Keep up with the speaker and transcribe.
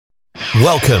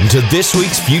Welcome to this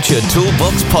week's Future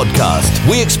Toolbox podcast.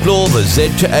 We explore the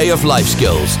Z to A of life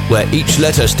skills, where each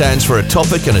letter stands for a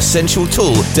topic and essential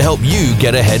tool to help you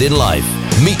get ahead in life.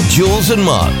 Meet Jules and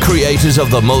Mark, creators of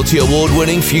the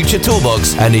multi-award-winning Future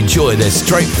Toolbox, and enjoy their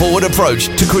straightforward approach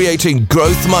to creating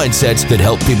growth mindsets that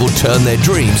help people turn their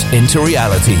dreams into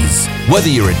realities. Whether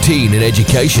you're a teen in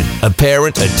education, a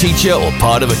parent, a teacher, or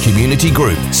part of a community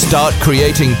group, start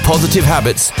creating positive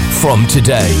habits from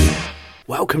today.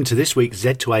 Welcome to this week's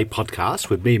Z2A podcast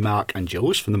with me, Mark, and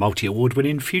Jules from the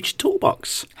multi-award-winning Future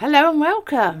Toolbox. Hello and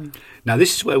welcome. Now,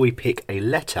 this is where we pick a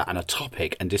letter and a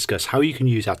topic and discuss how you can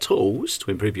use our tools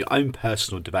to improve your own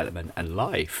personal development and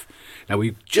life. Now,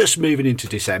 we're just moving into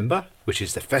December, which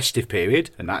is the festive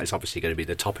period, and that is obviously going to be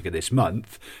the topic of this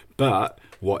month. But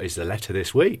what is the letter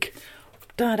this week?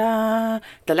 Da-da!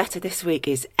 The letter this week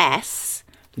is S,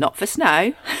 not for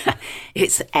snow.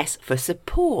 It's S for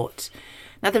support.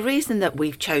 Now, the reason that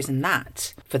we've chosen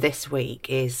that for this week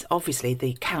is obviously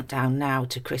the countdown now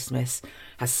to Christmas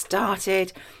has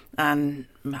started, and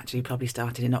actually probably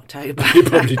started in October. It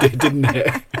probably did, didn't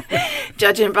it?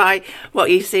 Judging by what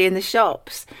you see in the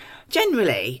shops.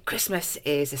 Generally, Christmas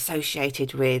is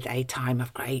associated with a time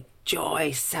of great joy,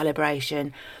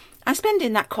 celebration, and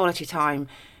spending that quality time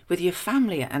with your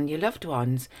family and your loved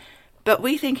ones. But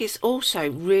we think it's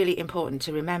also really important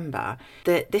to remember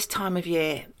that this time of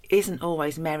year isn't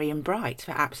always merry and bright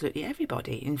for absolutely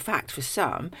everybody. In fact, for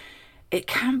some, it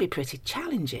can be pretty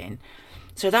challenging.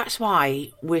 So that's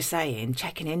why we're saying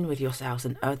checking in with yourselves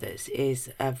and others is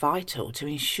vital to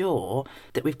ensure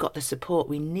that we've got the support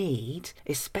we need,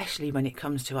 especially when it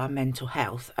comes to our mental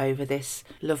health over this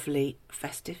lovely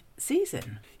festive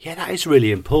season. Yeah, that is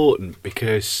really important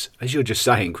because, as you're just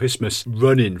saying, Christmas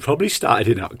running probably started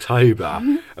in October,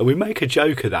 and we make a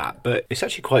joke of that, but it's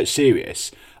actually quite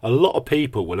serious. A lot of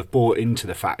people will have bought into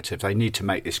the fact if they need to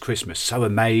make this Christmas so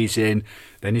amazing,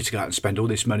 they need to go out and spend all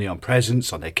this money on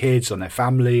presents, on their kids, on their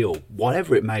family, or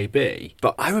whatever it may be.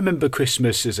 But I remember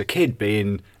Christmas as a kid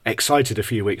being excited a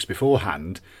few weeks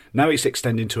beforehand. Now it's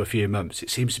extending to a few months. It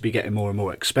seems to be getting more and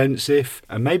more expensive.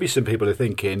 And maybe some people are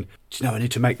thinking, do you know, I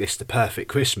need to make this the perfect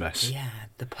Christmas. Yeah,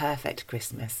 the perfect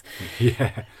Christmas.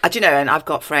 Yeah. Do you know, and I've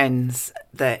got friends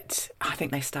that I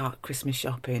think they start Christmas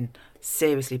shopping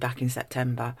seriously back in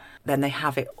September. Then they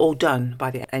have it all done by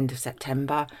the end of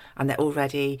September, and they're all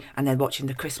ready, and they're watching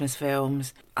the Christmas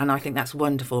films. And I think that's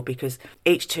wonderful because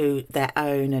each to their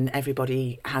own, and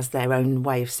everybody has their own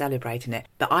way of celebrating it.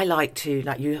 But I like to,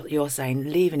 like you're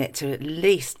saying, leaving it to at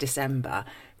least December,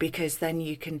 because then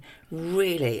you can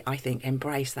really, I think,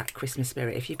 embrace that Christmas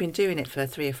spirit. If you've been doing it for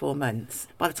 3 or 4 months,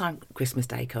 by the time Christmas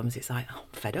Day comes, it's like, oh,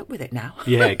 I'm fed up with it now.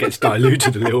 Yeah, it gets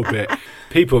diluted a little bit.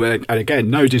 People, and again,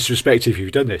 no disrespect if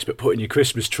you've done this, but putting your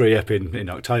Christmas tree up in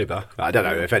October, I don't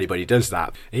know if anybody does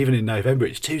that. Even in November,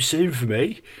 it's too soon for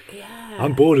me. Yeah.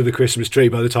 I'm bored of the Christmas tree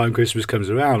by the time Christmas comes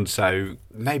around, so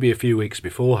maybe a few weeks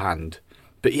beforehand.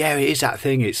 But yeah, it is that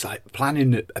thing. It's like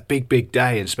planning a big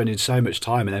day and spending so much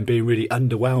time and then being really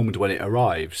underwhelmed when it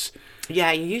arrives.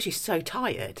 Yeah, you're usually so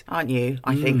tired, aren't you?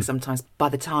 I think sometimes by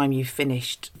the time you've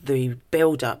finished the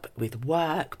build-up with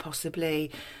work,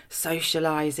 possibly,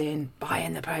 socialising,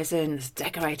 buying the presents,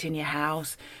 decorating your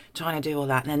house, trying to do all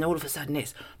that, and then all of a sudden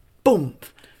it's boom,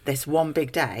 this one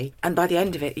big day, and by the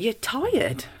end of it, you're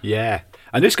tired. Yeah.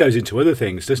 And this goes into other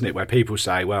things, doesn't it, where people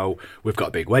say, well, we've got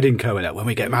a big wedding coming up. When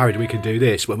we get married, we can do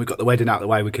this. When we've got the wedding out of the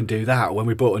way, we can do that. When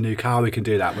we bought a new car, we can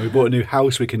do that. When we bought a new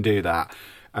house, we can do that.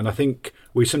 And I think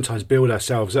we sometimes build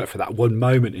ourselves up for that one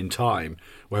moment in time,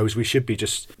 whereas we should be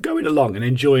just going along and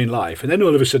enjoying life. And then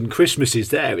all of a sudden Christmas is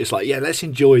there. It's like, yeah, let's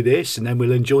enjoy this. And then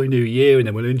we'll enjoy New Year, and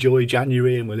then we'll enjoy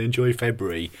January, and we'll enjoy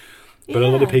February. But a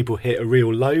lot of people hit a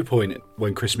real low point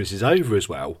when Christmas is over as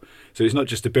well. So it's not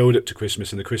just the build up to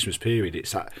Christmas and the Christmas period,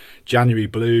 it's that January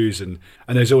blues, and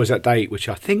there's always that date which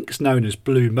I think is known as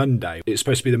Blue Monday. It's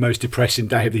supposed to be the most depressing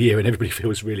day of the year and everybody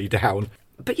feels really down.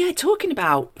 But yeah, talking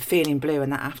about feeling blue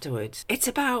and that afterwards, it's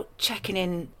about checking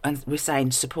in, and we're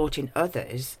saying supporting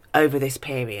others over this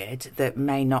period that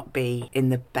may not be in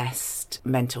the best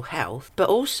mental health. But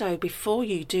also before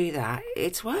you do that,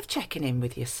 it's worth checking in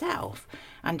with yourself,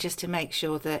 and just to make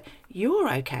sure that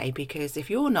you're okay, because if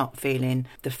you're not feeling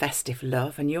the festive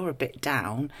love and you're a bit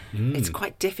down, it's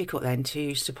quite difficult then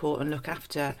to support and look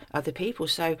after other people.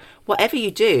 So whatever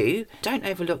you do, don't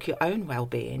overlook your own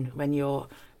well-being when you're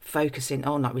focusing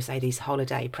on, like we say, these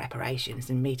holiday preparations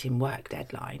and meeting work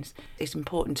deadlines. It's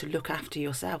important to look after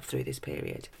yourself through this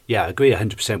period. Yeah, I agree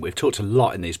 100%. We've talked a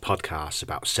lot in these podcasts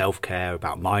about self-care,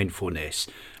 about mindfulness.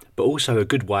 But also a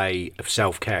good way of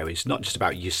self-care is not just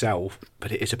about yourself,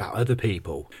 but it is about other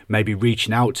people. Maybe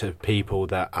reaching out to people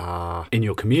that are in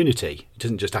your community. It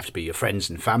doesn't just have to be your friends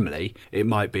and family. It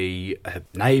might be a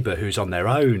neighbour who's on their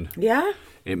own. Yeah.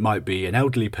 It might be an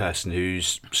elderly person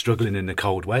who's struggling in the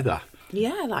cold weather.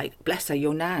 Yeah, like, bless her,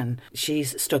 your nan.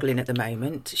 She's struggling at the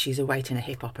moment. She's awaiting a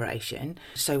hip operation.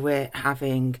 So we're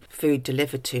having food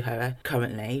delivered to her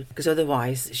currently, because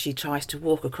otherwise she tries to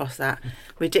walk across that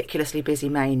ridiculously busy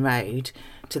main road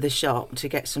to the shop to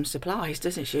get some supplies,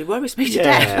 doesn't she? It worries me to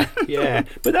death. Yeah.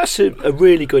 But that's a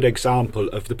really good example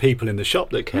of the people in the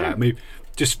shop that care. I mean,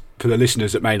 just for the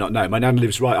listeners that may not know, my nan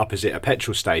lives right opposite a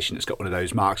petrol station that's got one of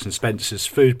those Marks and Spencer's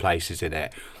food places in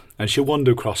it. And she'll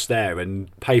wander across there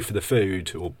and pay for the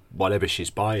food or whatever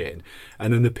she's buying.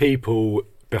 And then the people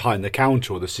behind the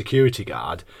counter or the security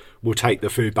guard will take the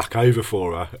food back over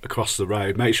for her across the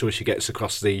road, make sure she gets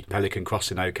across the Pelican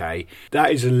Crossing okay.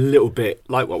 That is a little bit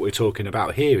like what we're talking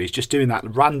about here, is just doing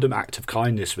that random act of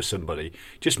kindness for somebody.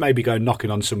 Just maybe go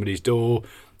knocking on somebody's door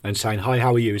and saying, hi,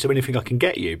 how are you? Is there anything I can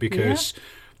get you? Because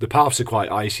the paths are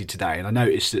quite icy today, and I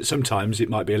noticed that sometimes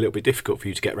it might be a little bit difficult for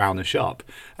you to get around the shop.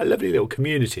 A lovely little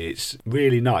community. It's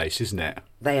really nice, isn't it?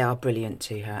 They are brilliant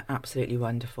to her. Absolutely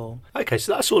wonderful. Okay,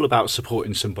 so that's all about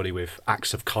supporting somebody with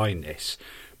acts of kindness.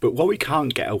 But what we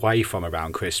can't get away from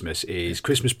around Christmas is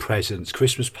Christmas presents,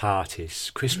 Christmas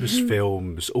parties, Christmas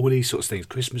films, all these sorts of things,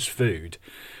 Christmas food.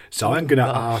 So I'm going to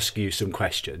ask you some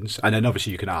questions, and then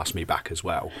obviously you can ask me back as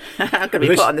well. I'm going to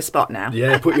be put on the spot now.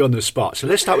 Yeah, put you on the spot. So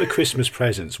let's start with Christmas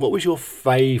presents. What was your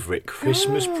favourite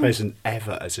Christmas present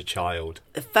ever as a child?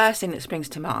 The first thing that springs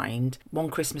to mind, one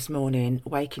Christmas morning,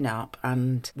 waking up,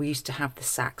 and we used to have the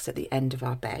sacks at the end of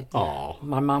our bed. Oh,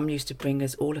 My mum used to bring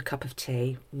us all a cup of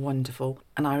tea. Wonderful.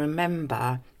 And I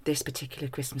remember this particular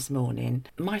Christmas morning,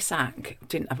 my sack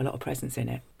didn't have a lot of presents in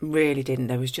it. Really didn't.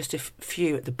 There was just a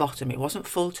few at the bottom. It wasn't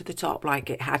full to the top like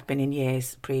it had been in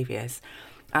years previous.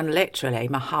 And literally,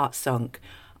 my heart sunk.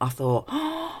 I thought,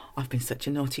 oh, I've been such a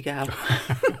naughty girl.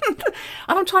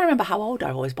 And I'm trying to remember how old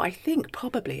I was, but I think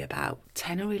probably about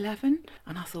 10 or 11.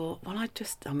 And I thought, well, I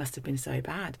must have been so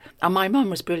bad. And my mum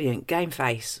was brilliant. Game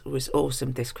Face was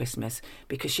awesome this Christmas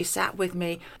because she sat with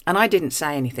me and I didn't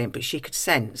say anything, but she could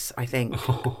sense, I think,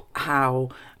 how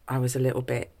I was a little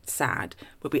bit sad.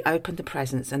 But we opened the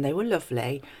presents and they were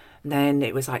lovely. And then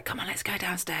it was like, come on, let's go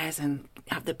downstairs and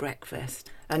have the breakfast.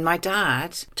 And my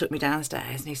dad took me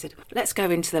downstairs and he said, let's go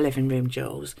into the living room,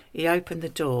 Jules. He opened the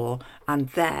door and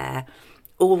there,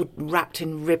 all wrapped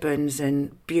in ribbons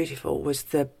and beautiful, was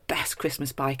the best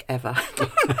Christmas bike ever.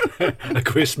 a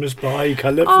Christmas bike. I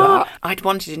love that. I'd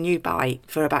wanted a new bike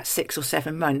for about 6 or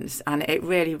 7 months and it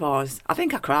really was. I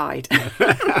think I cried.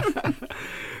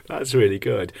 That's really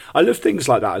good. I love things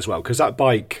like that as well, because that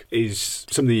bike is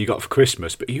something you got for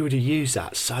Christmas, but you would have used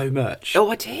that so much. Oh,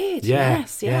 I did.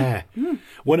 Yes.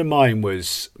 One of mine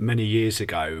was many years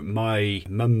ago. My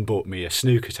mum bought me a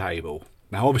snooker table.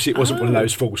 Now, obviously, it wasn't one of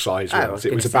those full-size ones.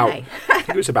 It was about, I think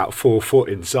it was about 4 foot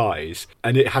in size,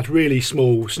 and it had really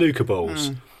small snooker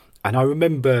balls. And I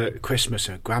remember Christmas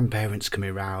and grandparents coming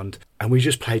around and we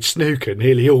just played snooker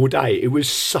nearly all day. It was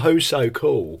so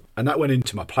cool. And that went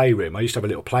into my playroom. I used to have a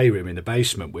little playroom in the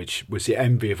basement, which was the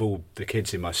envy of all the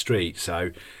kids in my street. So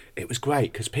it was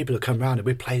great because people would come around and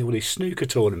we'd play all these snooker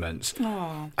tournaments.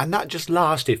 Aww. And that just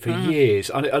lasted for years.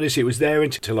 Honestly, it was there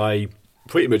until I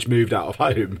pretty much moved out of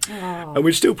home. Oh. And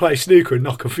we'd still play snooker and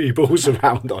knock a few balls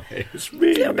around on it. It's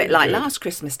really, a little bit really like good. last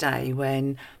Christmas Day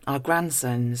when our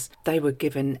grandsons, they were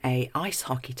given a ice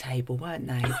hockey table, weren't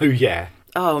they? Oh, yeah.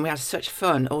 Oh, and we had such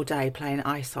fun all day playing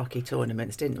ice hockey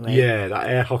tournaments, didn't we? Yeah, that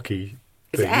air hockey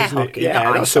Is thing, it air isn't hockey? It? Yeah,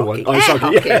 Not that's ice the hockey. one. Ice Air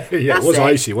hockey. hockey. Yeah, That's it was it.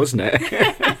 icy, wasn't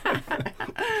it?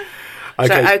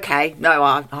 So, okay, no,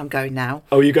 I'm going now.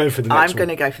 Oh, you're going for the next one? I'm going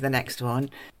to go for the next one.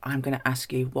 I'm going to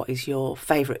ask you, what is your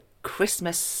favourite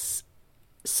Christmas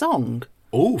song?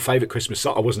 Oh, favourite Christmas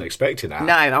song? I wasn't expecting that.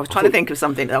 No, I was trying to think of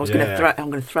something that I was going to Yeah. throw.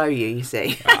 I'm going to throw you. You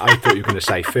see. I thought you were going to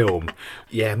say film.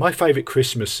 Yeah, my favourite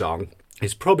Christmas song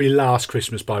is probably Last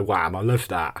Christmas by Wham. I love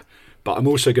that. But I'm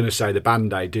also going to say the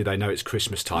Band-Aid, Do They Know It's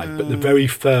Christmas Time? But the very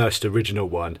first original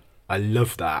one, I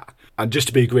love that. And just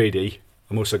to be greedy,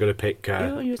 I'm also going to pick you were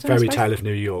only Fairy supposed Tale to- of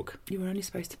New York. You were only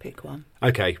supposed to pick one.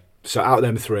 Okay, so out of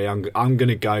them three, I'm going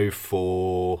to go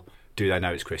for Do They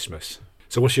Know It's Christmas.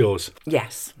 So what's yours?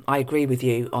 Yes, I agree with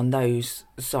you on those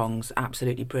songs,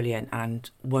 absolutely brilliant and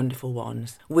wonderful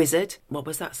ones. Wizard, what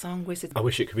was that song? Wizard. I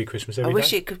Wish It Could Be Christmas Every I Day.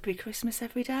 Wish It Could Be Christmas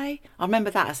Every Day. I remember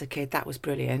that as a kid. That was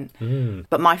brilliant.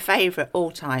 But my favourite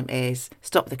all time is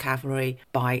Stop the Cavalry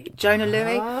by Jonah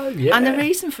Louie. Yeah. And the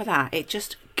reason for that, it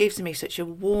just gives me such a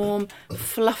warm,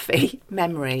 fluffy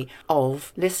memory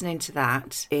of listening to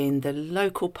that in the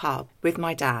local pub with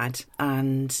my dad.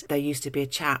 And there used to be a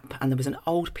chap and there was an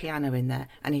old piano in there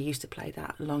and he used to play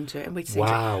that along to it and we'd sing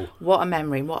Wow. it. What a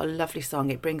memory, what a lovely song.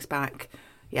 It brings back,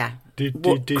 Do,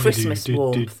 Christmas do, do,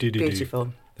 warmth. do, do, do.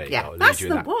 Beautiful. There you Yeah, go, I'll that's lead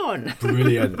you in the that. one.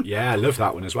 Brilliant. Yeah, I love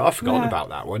that one as well. I've forgotten about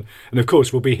that one. And of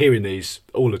course, we'll be hearing these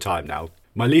all the time now.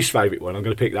 My least favourite one, I'm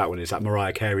going to pick that one, is that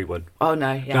Mariah Carey one. Oh,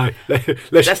 no, yeah. No,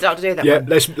 Let's not do that one.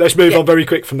 Let's move on very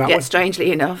quick from that Yet, one.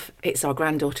 strangely enough, it's our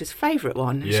granddaughter's favourite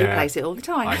one. She Yeah. plays it all the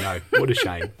time. I know. What a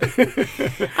shame.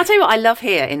 I'll tell you what I love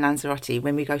here in Lanzarote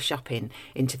when we go shopping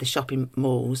into the shopping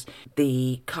malls.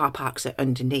 The car parks are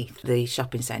underneath the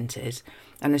shopping centres.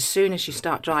 And as soon as you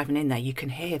start driving in there, you can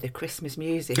hear the Christmas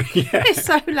music. It's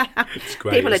so loud. It's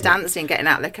great, People are isn't it? dancing, getting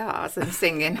out of their cars and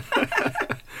singing.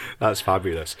 That's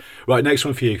fabulous. Right, next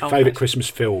one for you. Favourite right. Christmas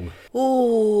film?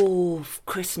 Oh,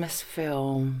 Christmas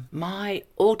film. My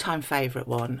all-time favourite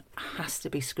one has to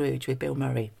be Scrooge with Bill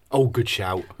Murray. Oh, good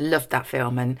shout. Loved that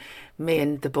film, and me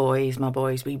and the boys, my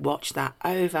boys, we watched that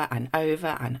over and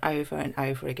over and over and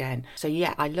over again. So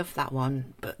yeah, I love that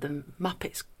one. But the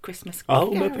Muppets Christmas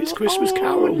Oh, Carol. Muppets Christmas Oh,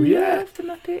 Carol, I yeah. love the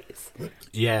Muppets.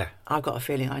 Yeah. I've got a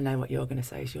feeling I know what you're going to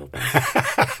say is your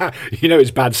best. You know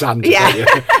it's Bad Santa, Yeah.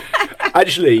 don't you?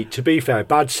 Actually, to be fair,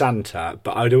 Bad Santa,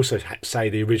 but I'd also say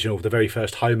the original, the very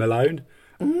first Home Alone.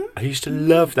 I used to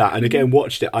love that, and again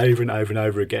watched it over and over and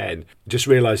over again, just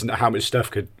realising how much stuff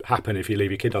could happen if you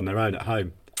leave your kid on their own at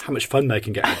home. How much fun they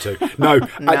can get into. No,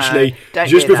 actually, don't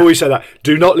just do before that. you say that,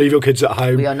 do not leave your kids at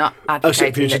home. We are not Us at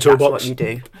advocating Future that that's Toolbox. what you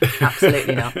do.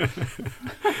 Absolutely not.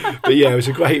 But yeah, it was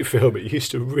a great film. It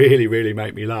used to really, really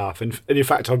make me laugh. And in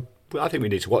fact, I think we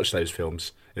need to watch those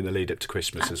films in the lead up to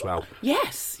Christmas as well.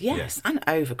 Yes. And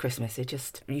over Christmas,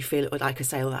 you feel it, like I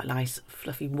say, all that nice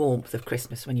fluffy warmth of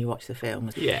Christmas when you watch the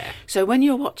films. Yeah. So when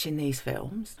you're watching these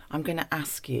films, I'm going to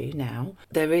ask you now,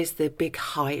 there is the big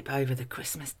hype over the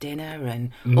Christmas dinner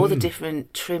and all the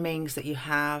different trimmings that you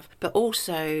have, but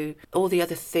also all the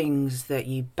other things that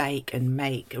you bake and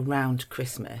make around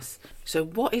Christmas. So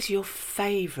what is your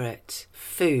favourite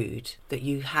food that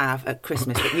you have at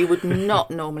Christmas that you would not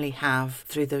normally have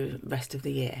through the rest of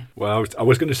the year? Well, I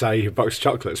was going to say a box of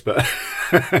chocolates, but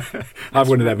I have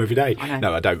one of them every day. I know.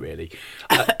 No, I don't really.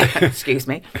 Excuse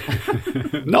me.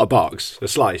 Not a box, a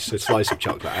slice of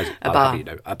chocolate. A bar.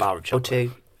 A bar of chocolate. Or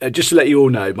two. Just to let you all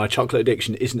know, my chocolate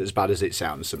addiction isn't as bad as it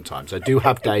sounds sometimes. I do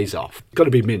have days off. Got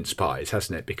to be mince pies,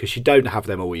 hasn't it? Because you don't have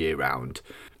them all year round.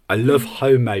 I love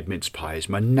homemade mince pies.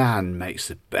 My nan makes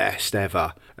the best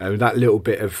ever. That little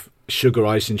bit of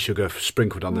icing sugar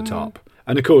sprinkled on the top.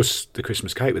 And of course, the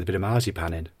Christmas cake with a bit of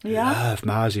marzipan in. Yeah. Love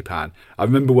marzipan. I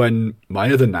remember when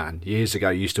my other nan, years ago,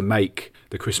 used to make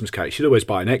the Christmas cake. She'd always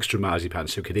buy an extra marzipan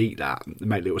so we could eat that and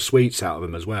make little sweets out of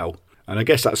them as well. And I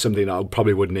guess that's something that I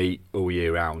probably wouldn't eat all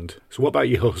year round. So what about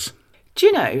yours? Do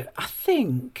you know, I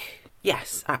think,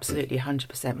 yes, absolutely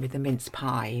 100% with the mince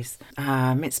pies,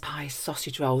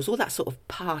 sausage rolls, all that sort of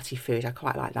party food. I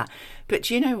quite like that. But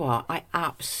do you know what? I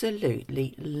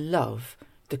absolutely love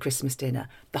the Christmas dinner,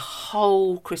 the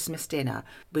whole Christmas dinner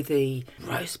with the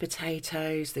roast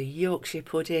potatoes, the Yorkshire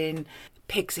pudding,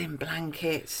 pigs in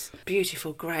blankets,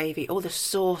 beautiful gravy, all the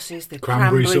sauces, the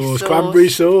cranberry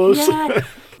sauce. Yeah.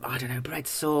 I don't know, bread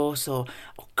sauce or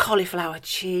cauliflower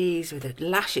cheese with the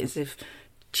lashings of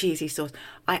cheesy sauce.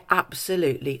 I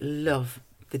absolutely love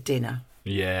the dinner.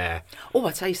 Yeah. Oh,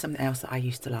 I'll tell you something else that I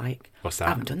used to like. What's that? I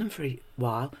haven't done them for a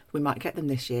while. We might get them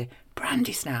this year.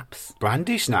 Brandy snaps.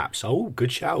 Brandy snaps. Oh,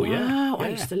 good shout, yeah. Wow, Yeah. I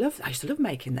used to love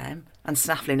making them and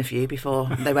snaffling a few before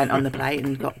they went on the plate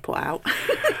and got put out.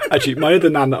 Actually, my other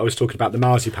nan that I was talking about, the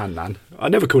marzipan nan, I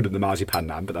never called her the marzipan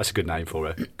nan, but that's a good name for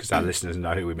her because our listeners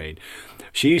know who we mean.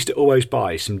 She used to always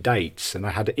buy some dates and they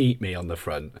had Eat Me on the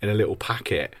front in a little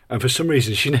packet. And for some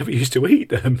reason, she never used to eat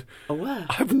them. Oh, wow.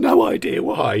 I have no idea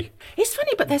why. It's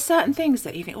funny, but there's certain things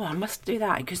that you think, oh, I must do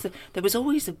that, because there was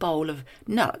always a bowl of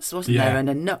nuts, wasn't Yeah. there, and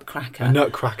a nutcracker. A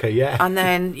nutcracker, yeah. And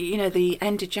then, the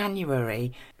end of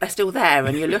January, they're still there,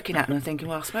 and you're looking at them and thinking,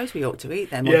 well, I suppose we ought to eat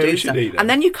them or Yeah, do we should something. eat them. And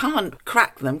then you can't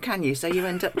crack them, can you? So you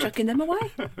end up chucking them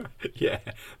away. Yeah,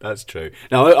 that's true.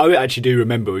 Now, I actually do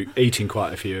remember eating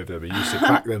quite a few of them. I used to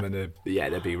crack them and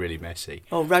they'd be really messy.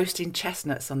 Or roasting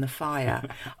chestnuts on the fire.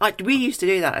 We used to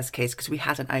do that as kids because we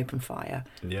had an open fire.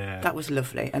 Yeah. That was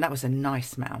lovely, and that was a nice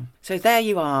smell. So there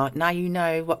you are. Now you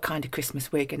know what kind kind of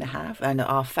Christmas we're going to have and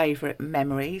our favourite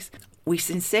memories. We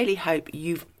sincerely hope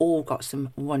you've all got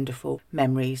some wonderful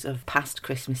memories of past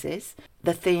Christmases.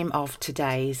 The theme of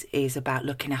today's is about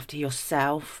looking after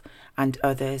yourself and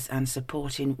others and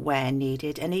supporting where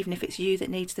needed, and even if it's you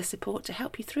that needs the support to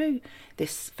help you through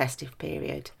this festive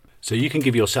period. So you can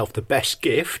give yourself the best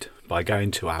gift by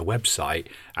going to our website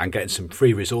and getting some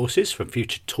free resources from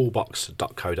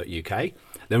futuretoolbox.co.uk.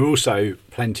 There are also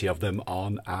plenty of them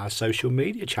on our social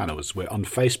media channels. We're on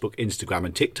Facebook, Instagram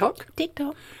and TikTok.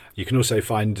 You can also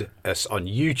find us on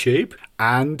YouTube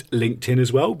and LinkedIn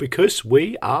as well, because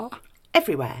we are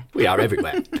everywhere. We are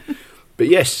everywhere. But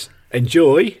yes,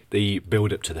 enjoy the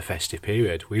build-up to the festive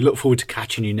period. We look forward to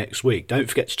catching you next week. Don't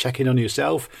forget to check in on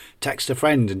yourself, text a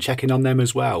friend and check in on them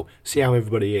as well. See how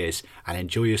everybody is and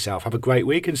enjoy yourself. Have a great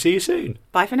week and see you soon.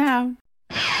 Bye for now.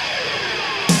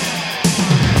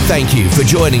 Thank you for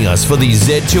joining us for the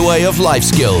Z2A of Life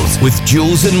Skills with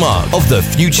Jules and Mark of the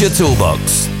Future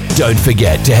Toolbox. Don't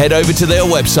forget to head over to their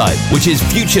website, which is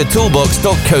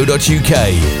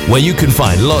futuretoolbox.co.uk, where you can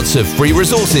find lots of free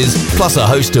resources, plus a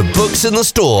host of books in the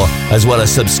store, as well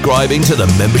as subscribing to the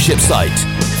membership site.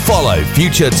 Follow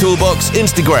Future Toolbox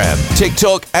Instagram,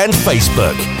 TikTok and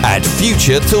Facebook at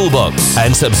Future Toolbox,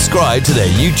 and subscribe to their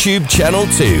YouTube channel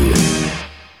too.